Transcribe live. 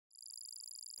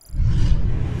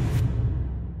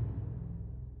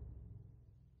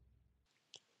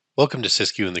Welcome to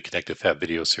SysQue in the Connect2Fab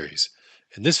video series.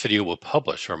 In this video, we'll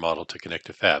publish our model to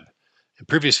Connect2Fab. In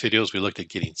previous videos, we looked at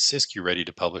getting SysQue ready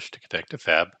to publish to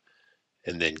Connect2Fab,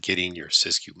 and then getting your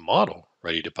SysQue model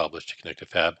ready to publish to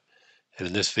Connect2Fab. And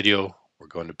in this video, we're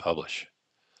going to publish.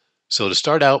 So to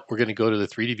start out, we're going to go to the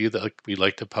 3D view that we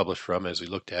like to publish from, as we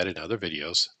looked at in other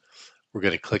videos. We're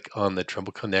going to click on the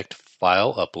Trimble Connect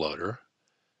file uploader.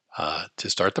 To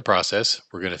start the process,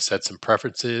 we're going to set some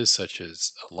preferences such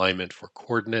as alignment for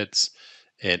coordinates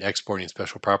and exporting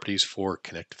special properties for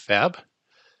Connect2Fab.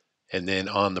 And then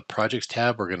on the Projects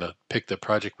tab, we're going to pick the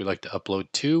project we'd like to upload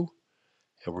to,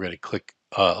 and we're going to click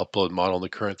Upload Model in the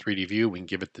current 3D view. We can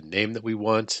give it the name that we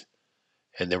want,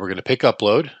 and then we're going to pick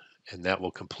Upload, and that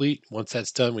will complete. Once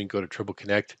that's done, we can go to Trimble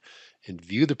Connect and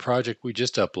view the project we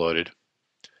just uploaded.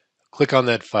 Click on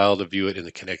that file to view it in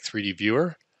the Connect 3D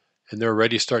viewer, and they're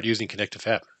ready to start using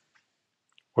Connect2Fab.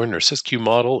 We're in our SysQue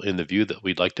model in the view that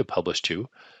we'd like to publish to.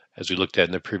 As we looked at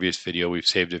in the previous video, we've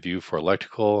saved a view for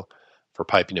electrical, for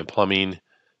piping and plumbing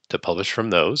to publish from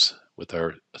those with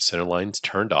our center lines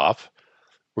turned off.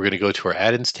 We're going to go to our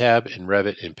Add-ins tab in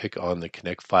Revit and pick on the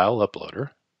Connect File Uploader.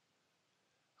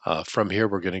 From here,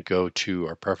 we're going to go to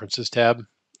our Preferences tab.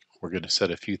 We're going to set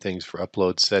a few things for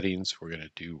upload settings. We're going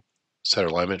to do set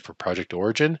alignment for project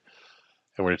origin,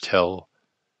 and we're going to tell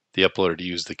the uploader to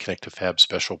use the Connect2Fab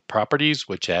special properties,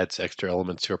 which adds extra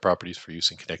elements to our properties for use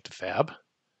in Connect2Fab.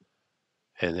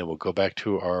 And then we'll go back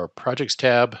to our Projects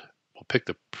tab. We'll pick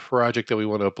the project that we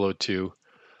want to upload to.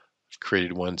 We've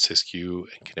created one, SysQue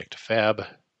and Connect2Fab.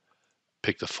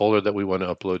 Pick the folder that we want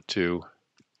to upload to.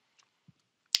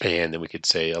 And then we could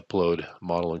say Upload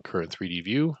Model in Current 3D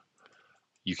View.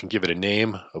 You can give it a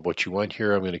name of what you want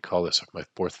here. I'm going to call this my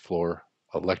 4th floor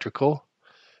electrical.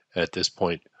 And at this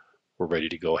point, we're ready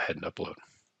to go ahead and upload.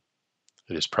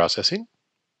 It is processing.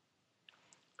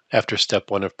 After step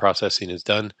 1 of processing is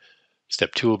done,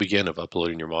 step 2 will begin of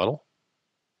uploading your model.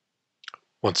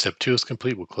 Once step 2 is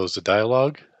complete, we'll close the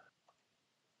dialog,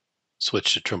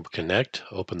 switch to Trimble Connect,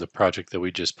 open the project that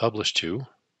we just published to,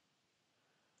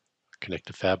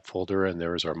 Connect2Fab folder, and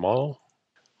there is our model.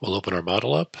 We'll open our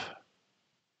model up,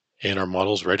 and our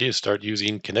model is ready to start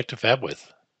using Connect2Fab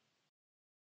with.